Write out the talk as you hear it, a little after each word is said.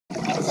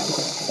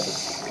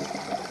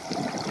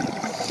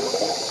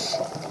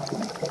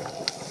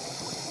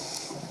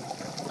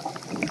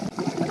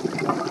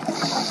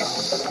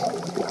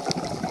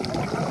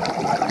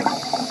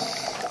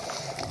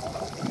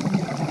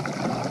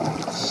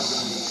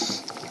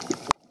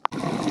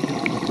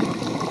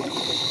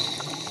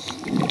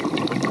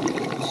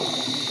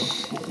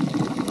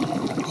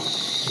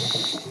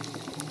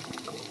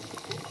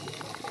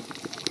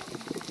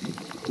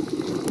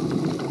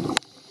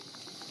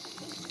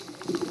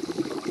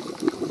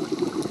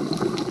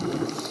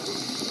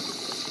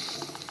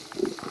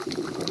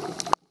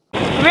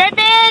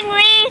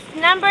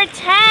number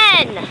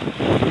 10.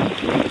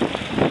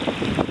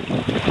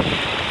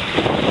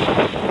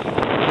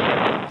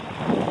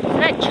 It's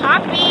not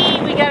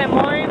choppy. We got a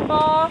mooring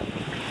ball.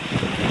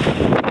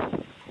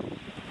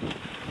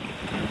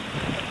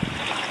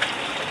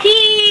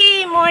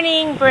 Pee!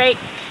 Morning break.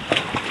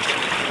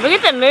 Look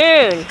at the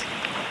moon.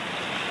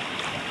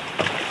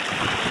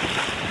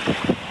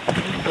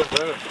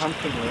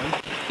 Pumpkin moon.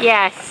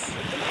 Yes.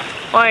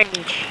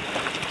 Orange.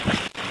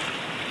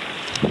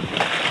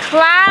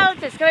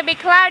 Clouds. It's going to be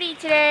cloudy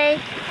today.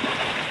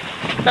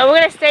 But we're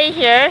going to stay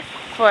here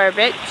for a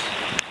bit.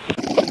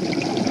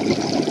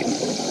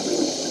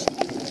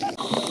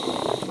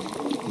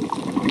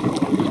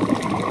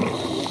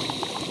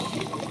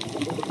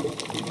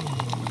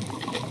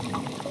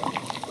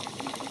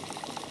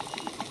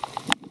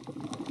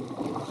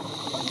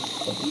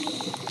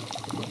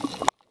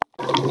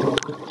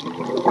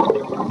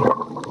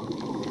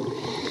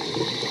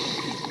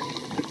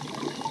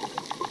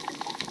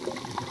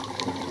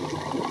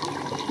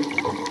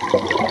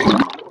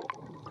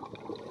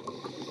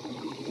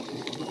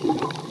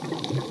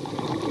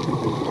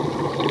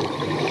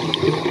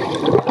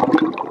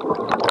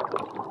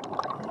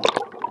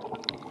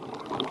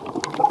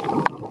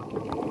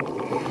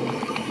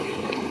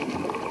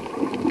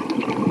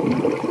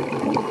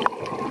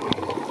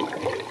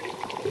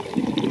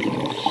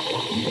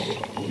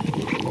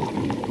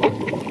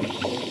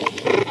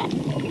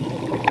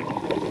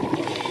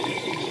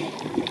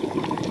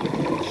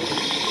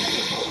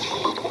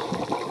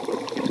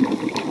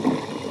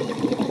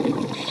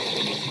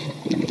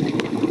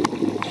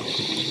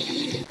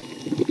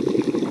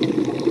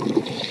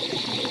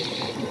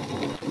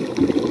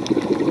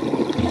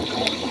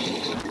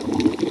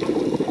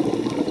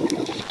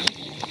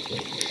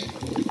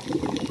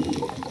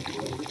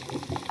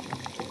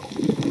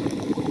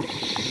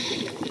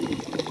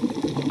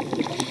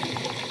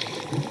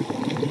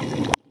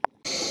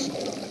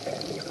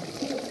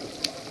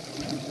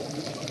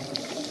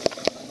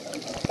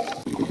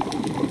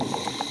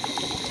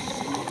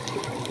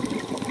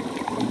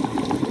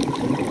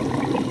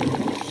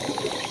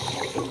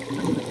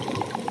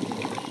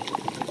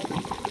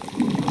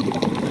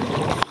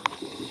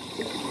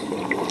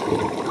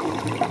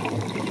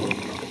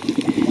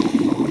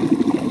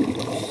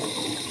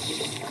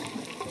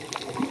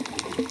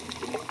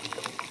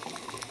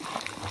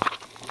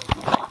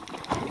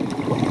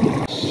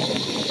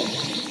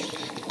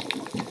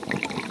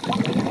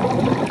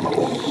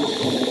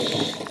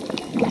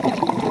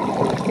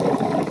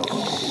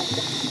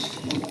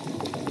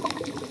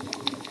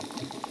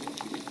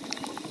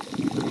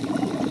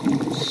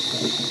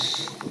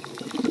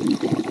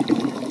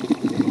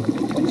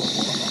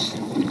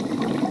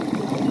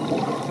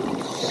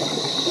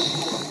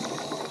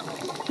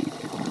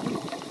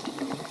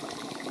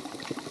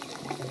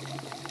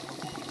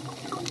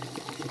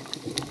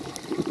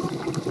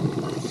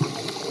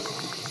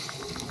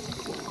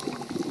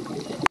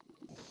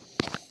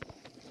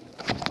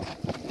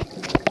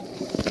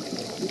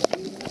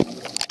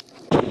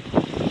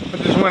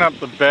 Went up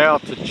the bow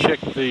to check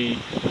the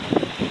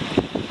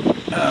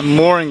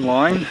mooring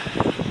line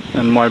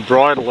and my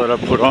bridle that I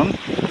put on,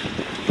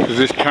 because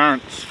this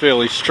current's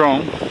fairly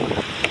strong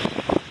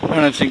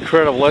and it's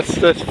incredible.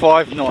 That's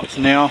 5 knots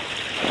now.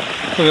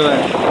 Look at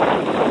that.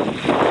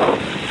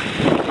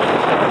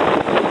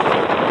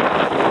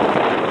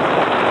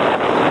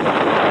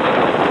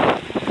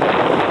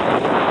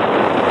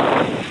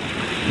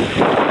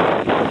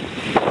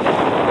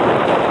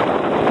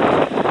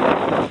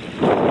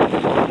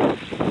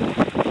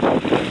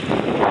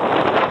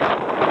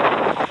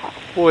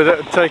 Boy, that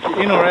would take you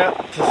in or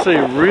out to sea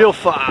real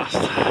fast.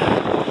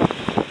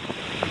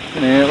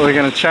 Now we're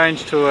going to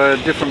change to a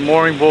different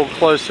mooring ball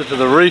closer to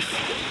the reef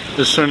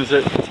as soon as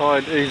that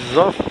tide eases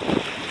off.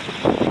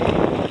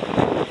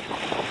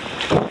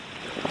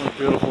 What a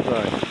beautiful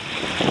day.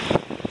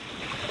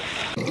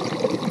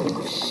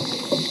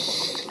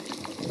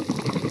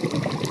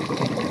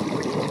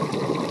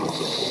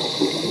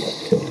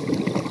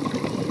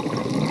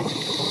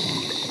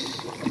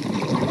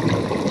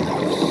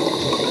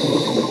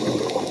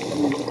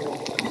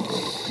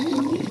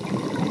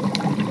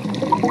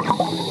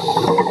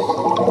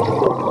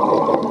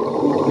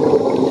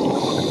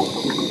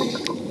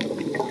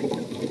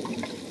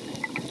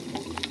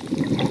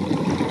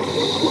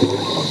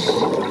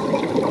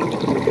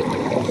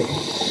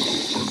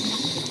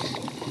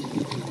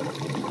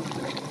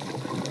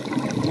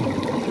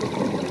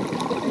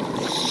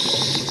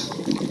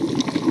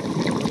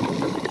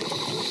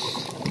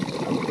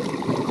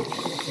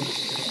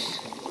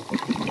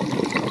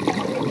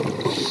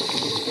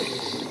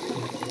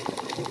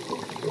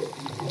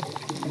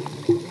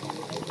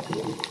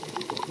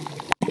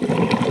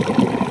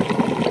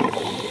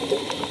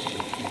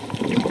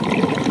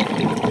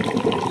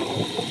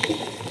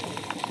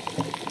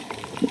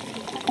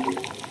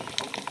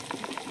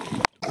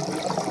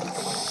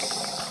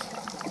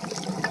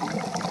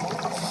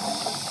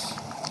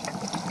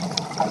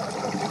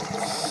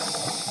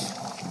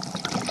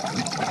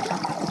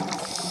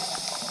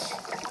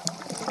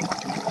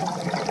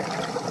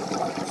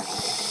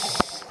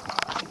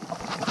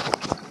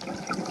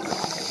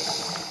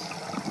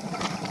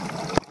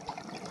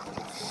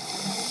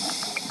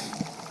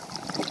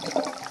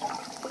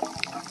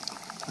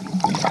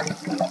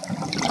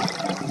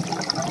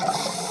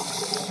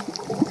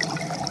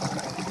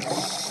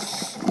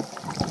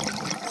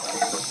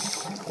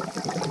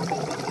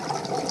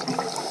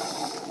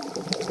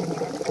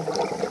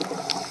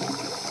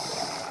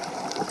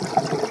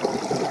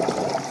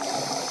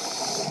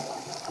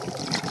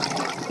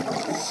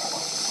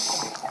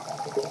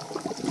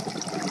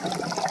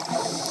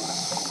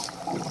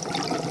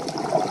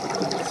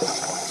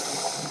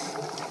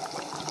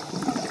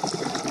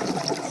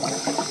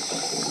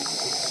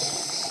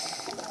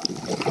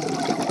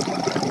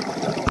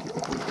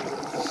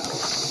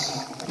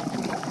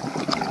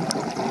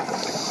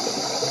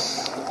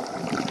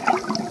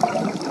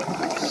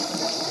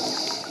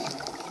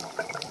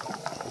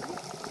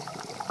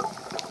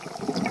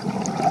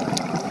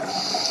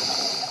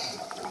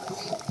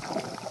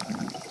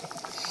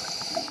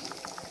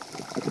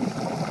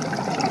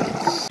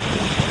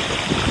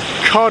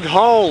 Cod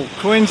Hole,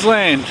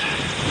 Queensland.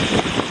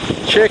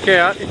 Check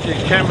out, if your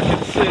camera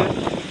can see it,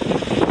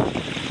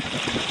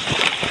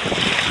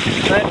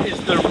 that is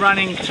the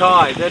running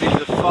tide. That is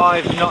a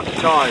 5-knot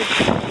tide.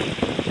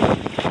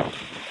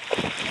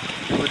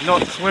 Would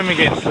not swim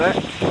against that.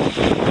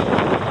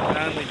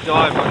 Only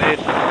dive on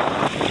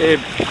ebb.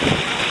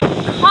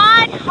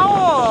 Cod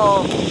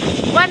Hole,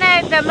 one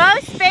of the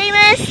most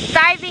famous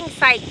diving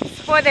sites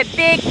for the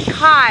big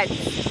cods.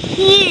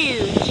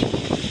 Huge.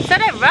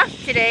 Sort of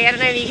rough today. I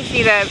don't know if you can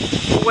see the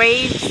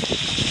waves.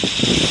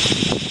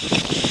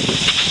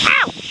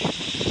 Ouch!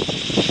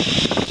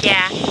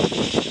 Yeah.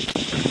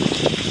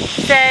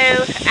 So,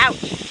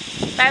 ouch.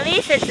 But at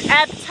least it's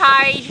up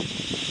tide.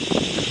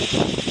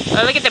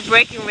 Oh, look at the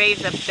breaking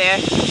waves up there.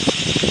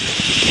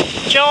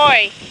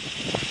 Joy.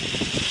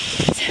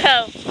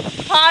 So,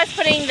 pause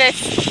putting this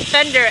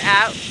thunder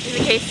out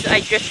in case I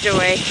drift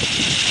away.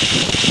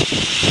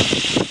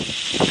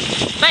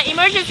 My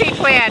emergency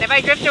plan, if I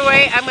drift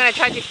away, I'm going to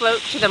try to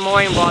float to the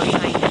mooring wall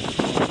behind it.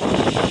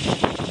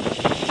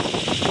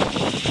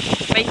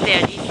 Right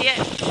there, do you see it?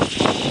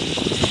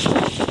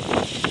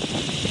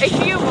 A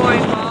few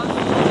mooring walls.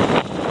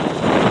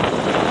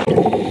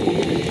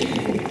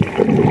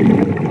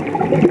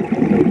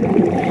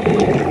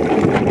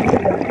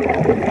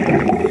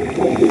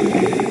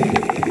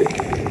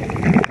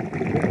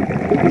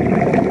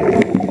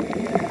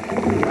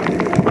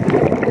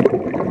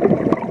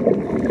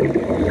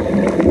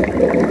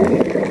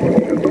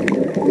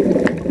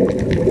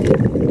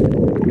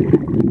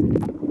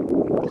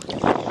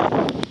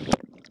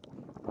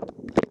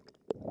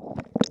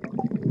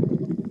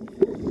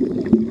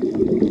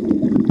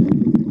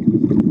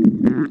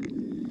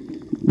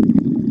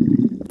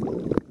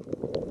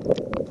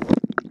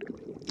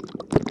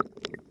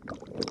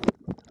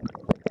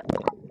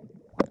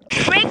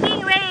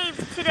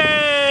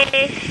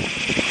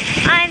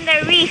 On the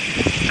reef,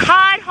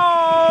 Cod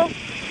Hole,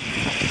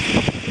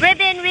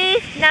 Ribbon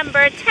Reef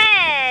number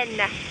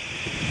 10.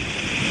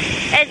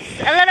 It's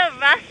a little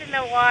rough in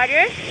the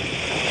water.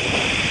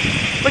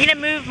 We're gonna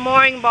move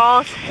mooring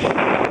balls,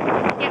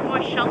 get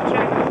more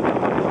shelter.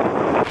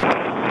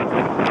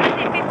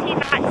 Only 15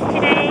 knots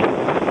today.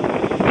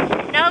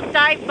 No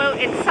dive boat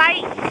in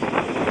sight.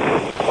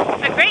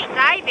 But great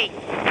diving.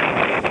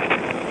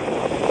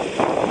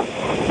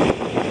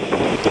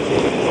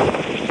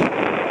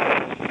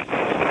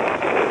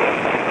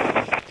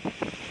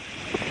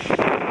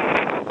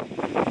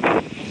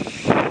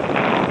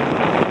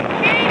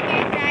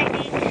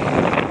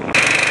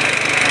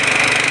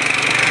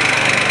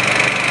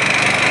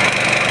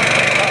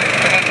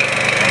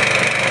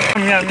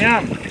 Yum,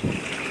 yum.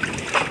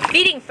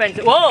 Feeding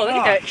frenzy. Whoa, look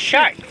at that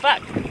shark.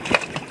 Fuck.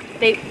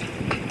 They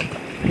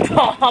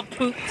all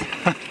pooped.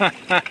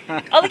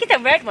 Oh, look at the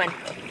red one.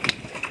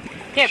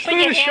 Here, put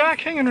your There's a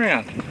shark hanging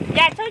around.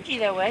 Yeah, I told you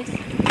there was.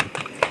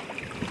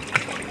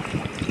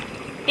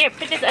 Here,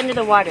 put this under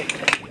the water.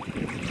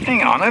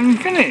 Hang on, I haven't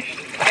finished.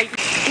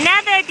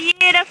 Another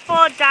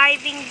beautiful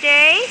diving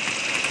day.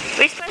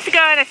 We're supposed to go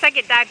on a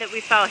second dive, but we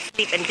fell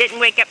asleep and didn't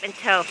wake up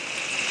until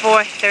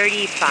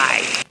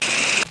 4:35.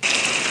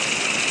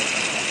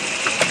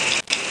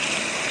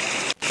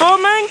 Full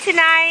moon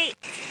tonight.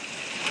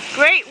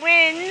 Great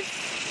winds.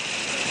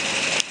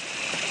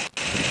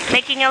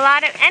 Making a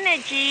lot of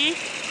energy.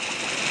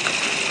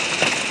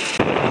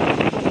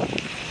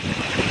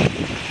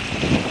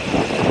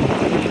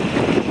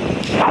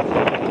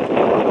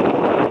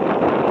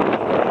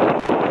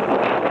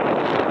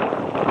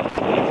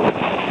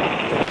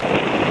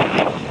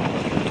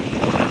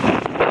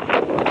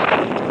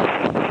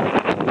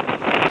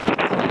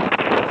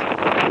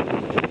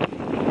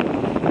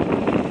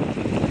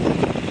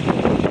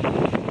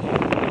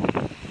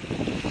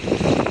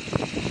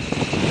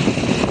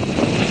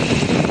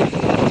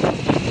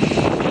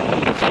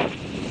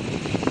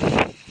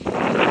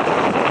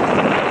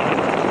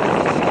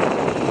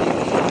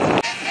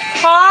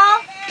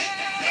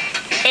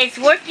 It's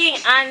working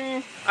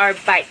on our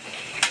bike.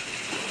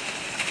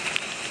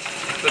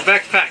 The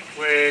backpack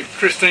where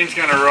Christine's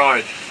going to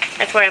ride.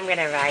 That's where I'm going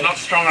to ride. Not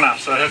strong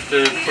enough, so I have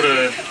to put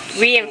a...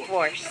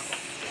 Reinforce.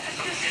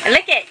 And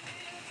look it.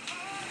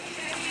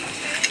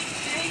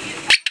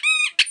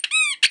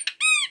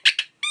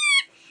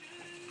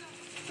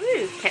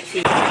 Woo, can't see.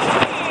 Ew, look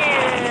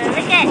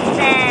at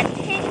the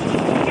pink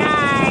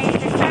sky.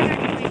 The sun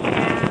going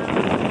down.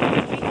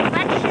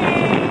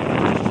 Reflection.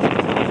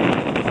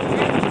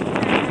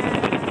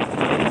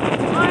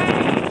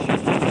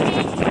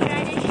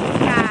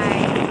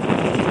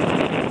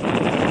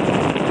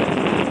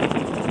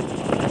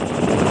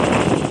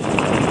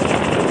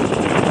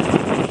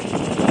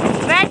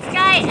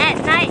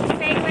 at night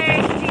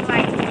sailors be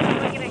like,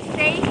 we're gonna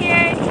stay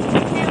here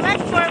and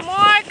look for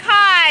more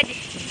cod.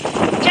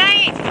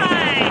 Giant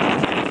cod.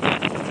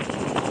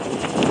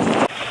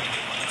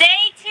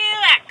 Day 2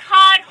 at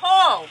Cod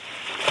Hole.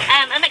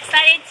 I'm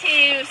excited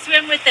to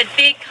swim with the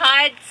big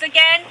cods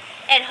again,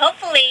 and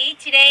hopefully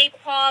today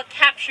Paul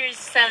captures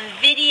some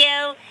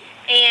video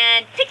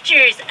and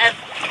pictures of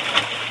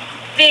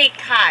big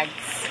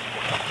cods.